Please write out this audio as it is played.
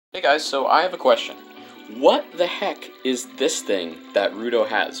Hey guys, so I have a question. What the heck is this thing that Ruto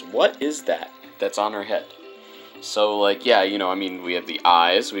has? What is that that's on her head? So, like, yeah, we have the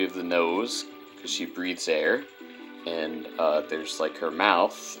eyes, we have the nose, because she breathes air, and there's, like, her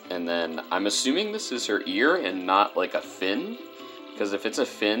mouth, and then I'm assuming this is her ear and not, like, a fin, because if it's a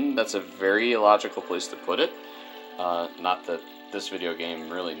fin, that's a very illogical place to put it. Not that this video game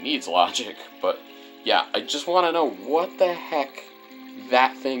really needs logic, but yeah, I just want to know what the heck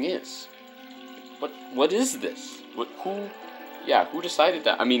that thing is. What is this? Who decided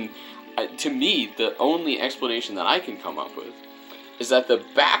that? I mean, to me, the only explanation that I can come up with is that the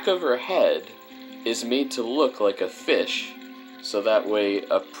back of her head is made to look like a fish, so that way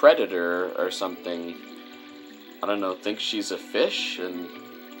a predator or something, I don't know, thinks she's a fish, and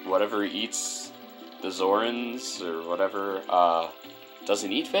whatever eats the Zorans or whatever,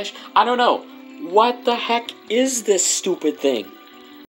 doesn't eat fish? I don't know. What the heck is this stupid thing?